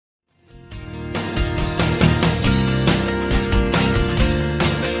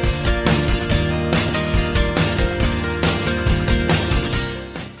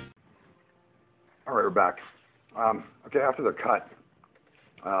back. Okay, after they're cut,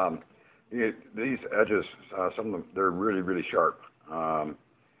 these edges, some of them, they're really, really sharp.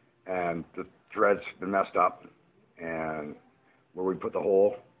 And the thread's been messed up, and where we put the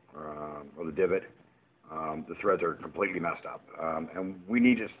hole, or the divot, the threads are completely messed up. And we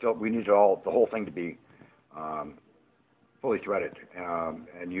need the whole thing to be fully threaded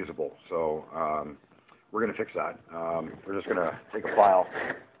and usable. So we're going to fix that. We're just going to take a file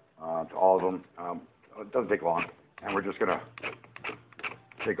to all of them. It doesn't take long, and we're just going to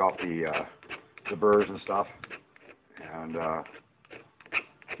take off the burrs and stuff, and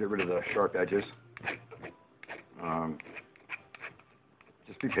get rid of the sharp edges.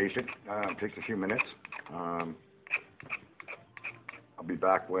 Just be patient. It takes a few minutes. I'll be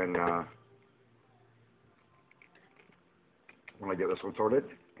back when I get this one sorted,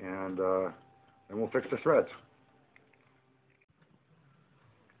 and we'll fix the threads.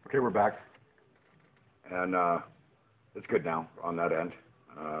 Okay, we're back, and it's good now on that end.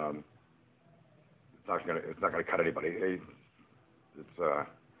 It's not gonna cut anybody.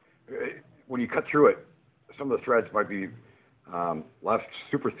 When you cut through it, some of the threads might be left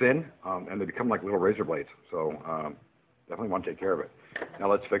super thin, and they become like little razor blades. So definitely want to take care of it. Now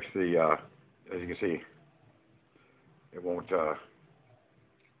let's fix the. As you can see, it won't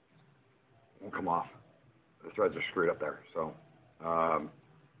come off. The threads are screwed up there. So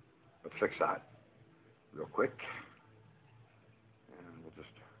let's fix that real quick, and we'll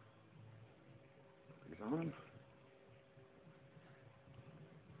just put these on.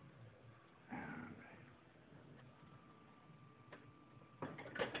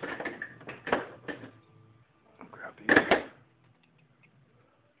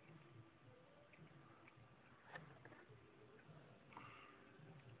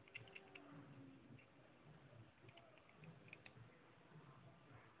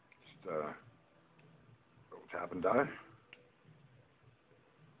 Tap and die.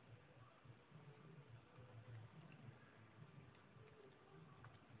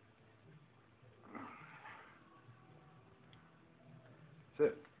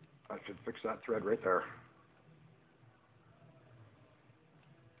 That's it. I should fix that thread right there.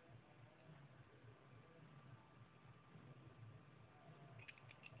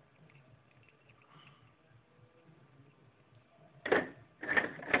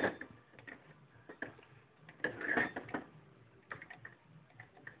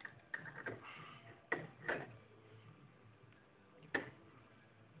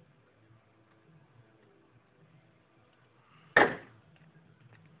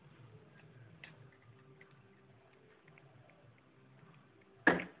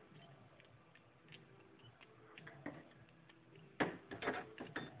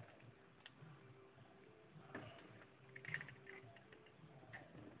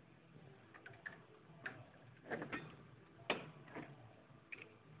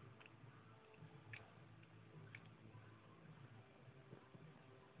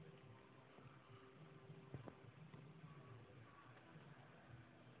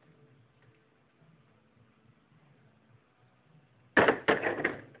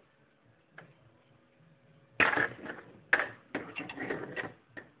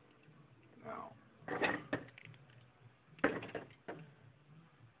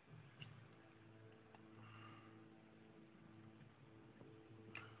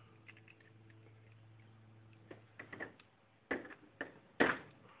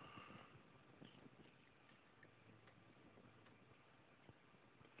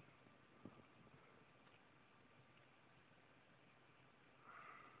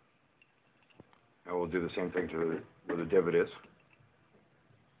 And we'll do the same thing to where the divot is.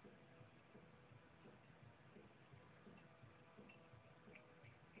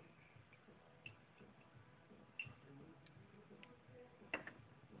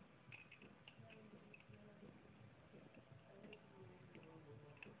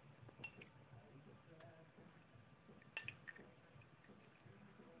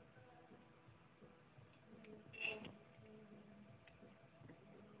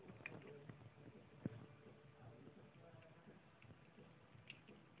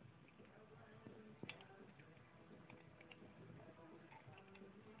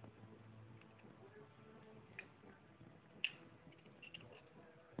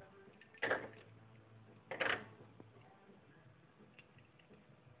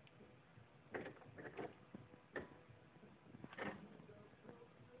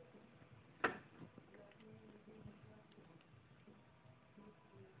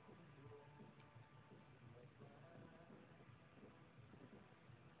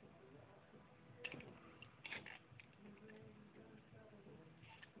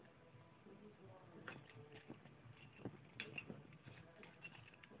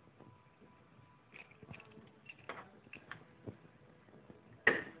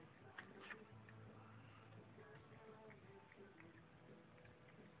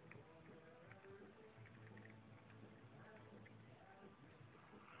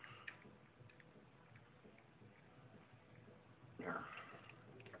 There.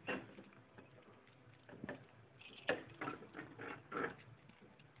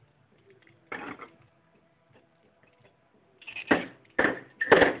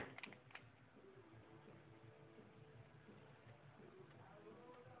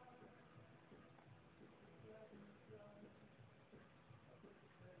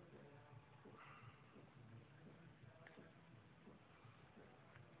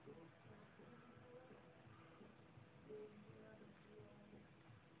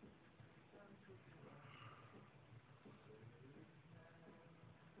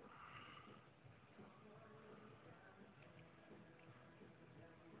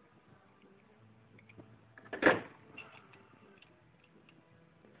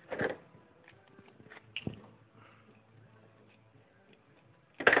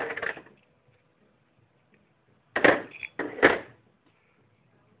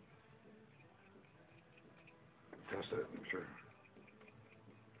 Test it, make sure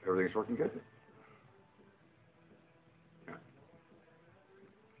everything's working good.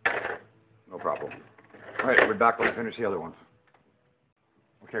 Yeah. No problem. All right, we're back. Let's finish the other ones.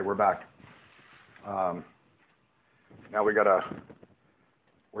 Okay, we're back. Now we gotta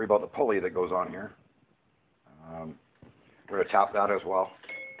worry about the pulley that goes on here. We're gonna tap that as well,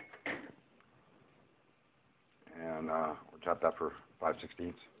 and we'll tap that for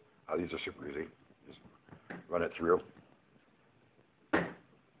 5/16. These are super easy. Just run it through.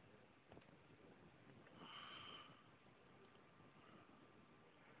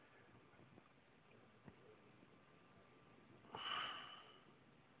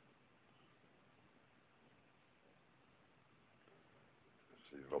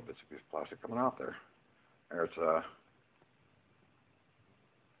 See little bits of piece of plastic coming off there. There it's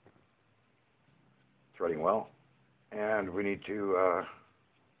threading well, and we need to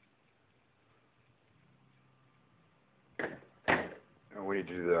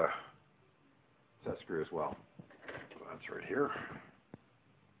do the set screw as well. So that's right here.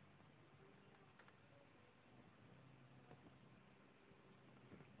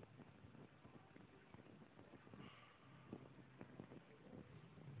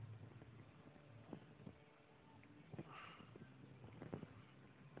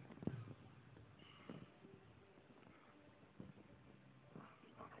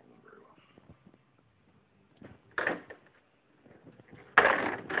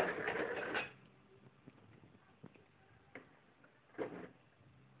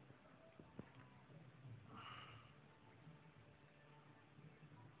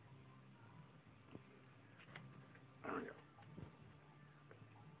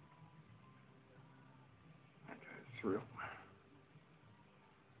 Through.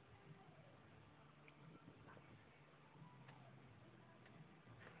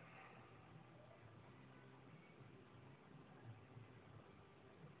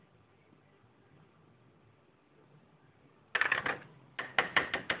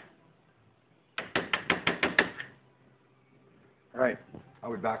 All right,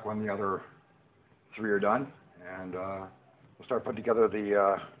 I'll be back when the other 3 are done, and we'll start putting together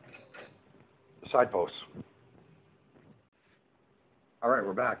the side posts. All right,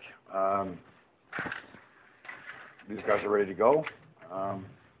 we're back. These guys are ready to go.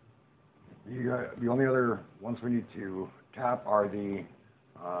 The only other ones we need to tap are the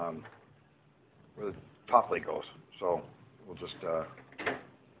where the top plate goes. So we'll just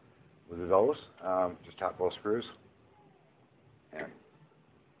we'll do those. Just tap both screws, and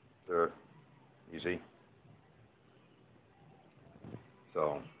they're easy.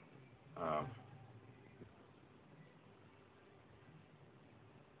 So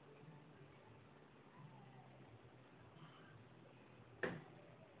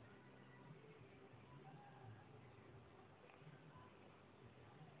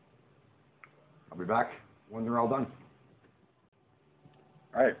I'll be back when they're all done.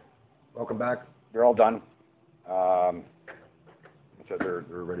 All right, welcome back. They're all done. I said they're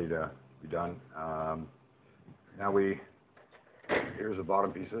ready to be done. Now here's the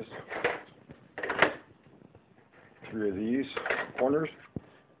bottom pieces. 3 of these corners,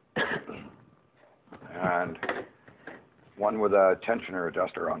 and 1 with a tensioner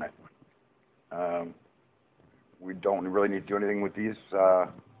adjuster on it. We don't really need to do anything with these.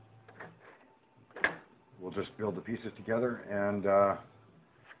 We'll just build the pieces together and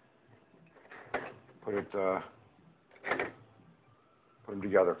put them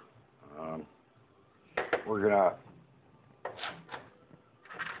together. We're gonna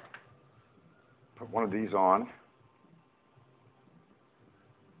put one of these on.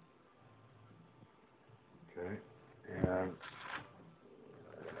 Okay, and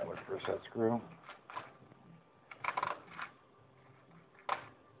look for a set screw.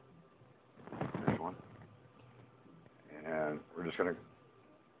 just going to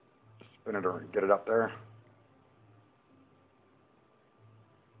spin it or get it up there.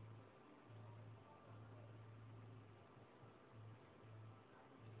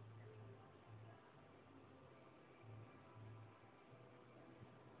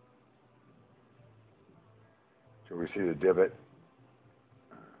 So we see the divot.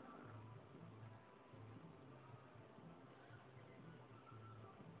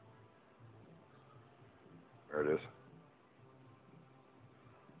 There it is.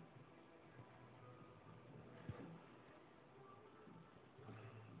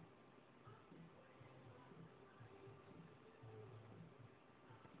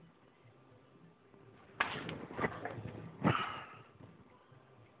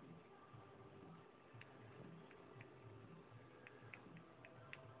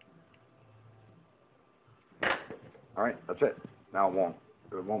 All right, that's it. Now it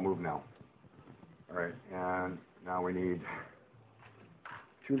won't move now. All right, and now we need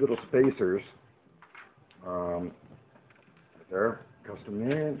two little spacers. Right there, custom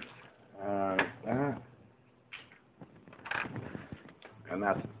made, that. And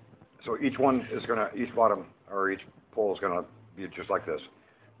that's, so each one is each bottom, or each pole is gonna be just like this.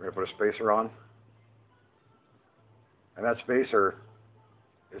 We're gonna put a spacer on. And that spacer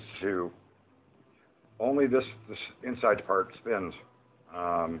is to, only this inside part spins.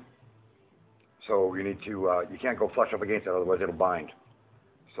 So you need to, you can't go flush up against it, otherwise it'll bind.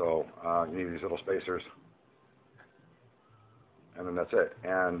 So you need these little spacers. And then that's it.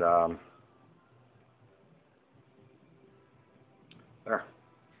 And there,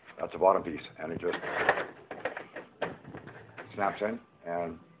 that's the bottom piece. And it just snaps in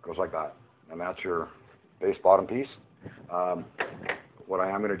and goes like that. And that's your base bottom piece. What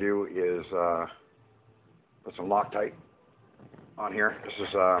I am going to do is put some Loctite on here. This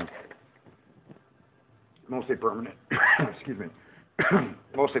is mostly permanent. Excuse me.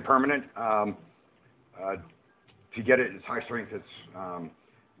 Mostly permanent. If you get it, it's high strength. It's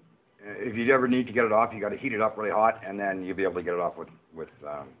if you ever need to get it off, you got to heat it up really hot, and then you'll be able to get it off with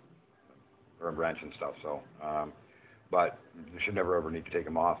burn branch and stuff. So, but you should never ever need to take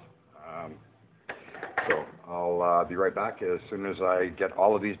them off. So I'll be right back as soon as I get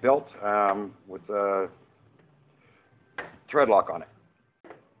all of these built with the thread lock on it.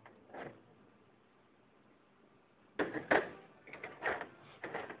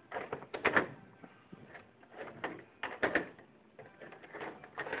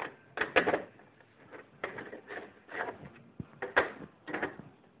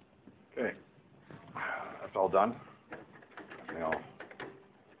 Okay, that's all done. You know,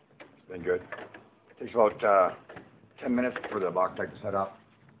 it's been good. It takes about 10 minutes for the Loctite to set up,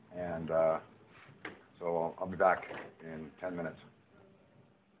 and so I'll be back in 10 minutes.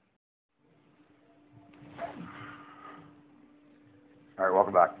 All right,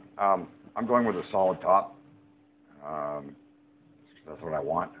 welcome back. I'm going with a solid top. That's what I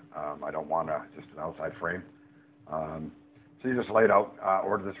want. I don't want just an outside frame. So you just lay it out.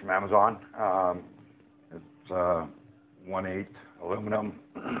 Ordered this from Amazon. It's 1/8 aluminum.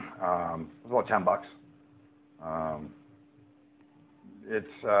 It's about $10.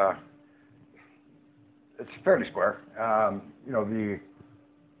 It's fairly square. You know,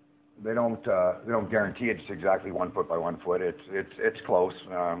 they don't guarantee it's exactly 1 foot by 1 foot. It's close.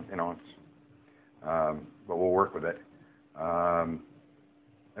 You know, but we'll work with it.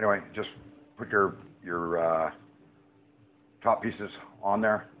 Anyway, just put your top pieces on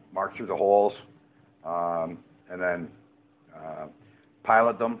there, mark through the holes, and then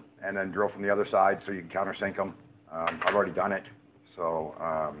pilot them, and then drill from the other side so you can countersink them. I've already done it, so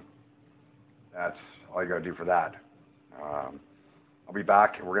that's all you got to do for that. I'll be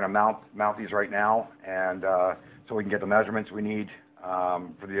back. We're going to mount these right now, and so we can get the measurements we need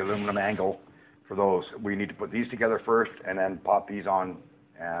for the aluminum angle. For those, we need to put these together first, and then pop these on,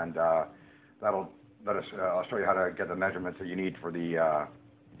 and that'll let us. I'll show you how to get the measurements that you need for the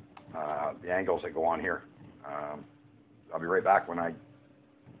angles that go on here. I'll be right back when I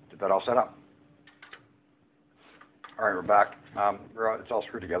get that all set up. All right, we're back. It's all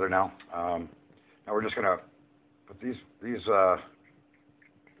screwed together now. Now we're just going to put these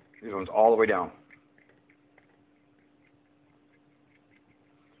ones all the way down.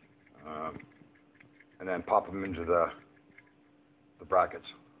 And then pop them into the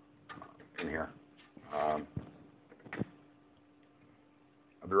brackets in here. I'll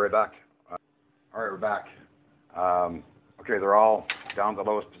be right back. All right, we're back. Okay, they're all down to the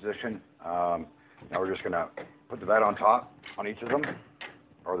lowest position. Now we're just going to put the bed on top on each of them,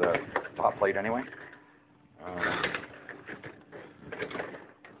 or the top plate anyway.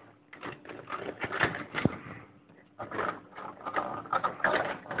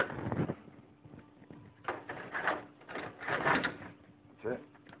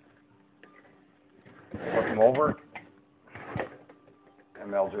 them over,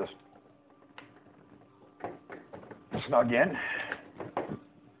 and they'll just snug in.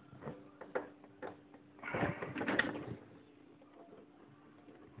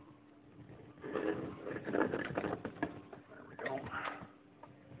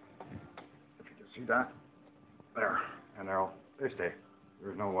 See that? There. And they stay.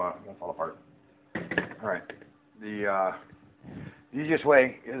 There's no, won't fall apart. All right. The easiest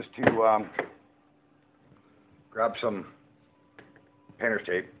way is to grab some painter's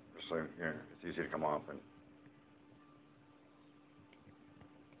tape, so it's easy to come off,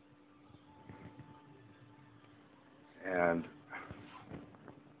 and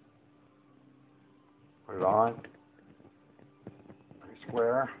put it on. Pretty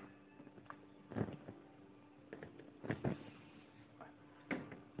square.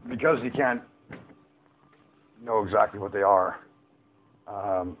 Because you can't know exactly what they are,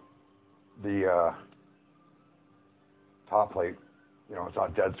 the top plate, it's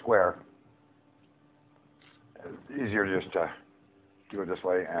not dead square. It's easier just to do it this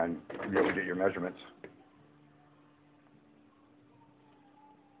way and be able to get your measurements.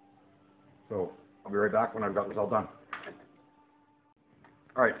 So I'll be right back when I've got this all done.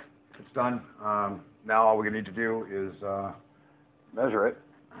 All right, it's done. Now all we need to do is measure it.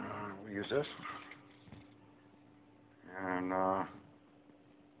 We use this, and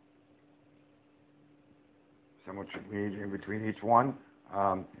so much we need in between each one.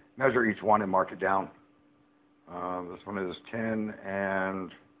 Measure each one and mark it down. This one is 10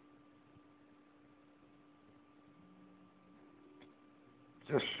 and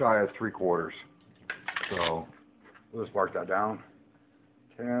just shy of 3/4. So we'll just mark that down.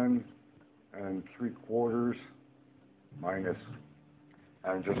 10 and 3/4 minus.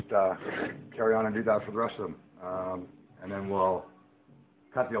 And just carry on and do that for the rest of them. And then we'll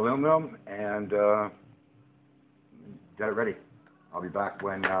cut the aluminum and get it ready. I'll be back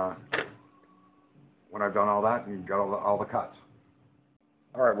when I've done all that and got all the cuts.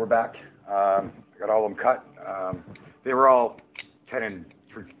 All right, we're back. Got all of them cut. They were all 10 and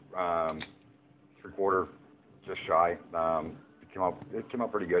 3/4, just shy. It came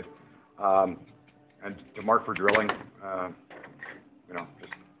out pretty good. And to mark for drilling,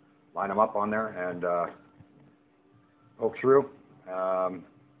 just line them up on there and poke through, and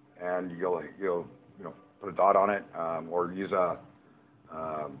you'll put a dot on it, or use a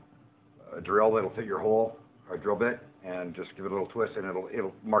drill that'll fit your hole, or a drill bit, and just give it a little twist, and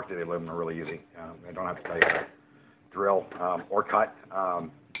it'll mark the aluminum really easy. I don't have to tell you drill or cut. I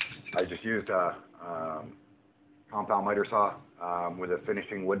just used a compound miter saw with a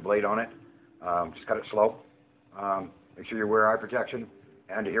finishing wood blade on it. Just cut it slow. Make sure you wear eye protection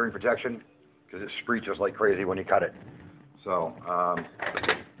and hearing protection, because it screeches like crazy when you cut it. So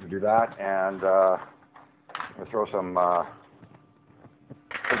we do that, and we'll throw some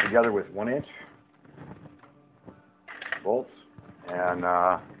put together with 1-inch bolts, and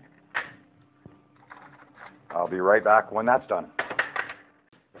I'll be right back when that's done.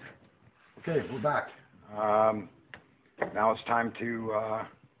 Okay, we're back. Now it's time to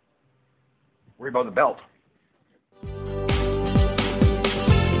worry about the belt.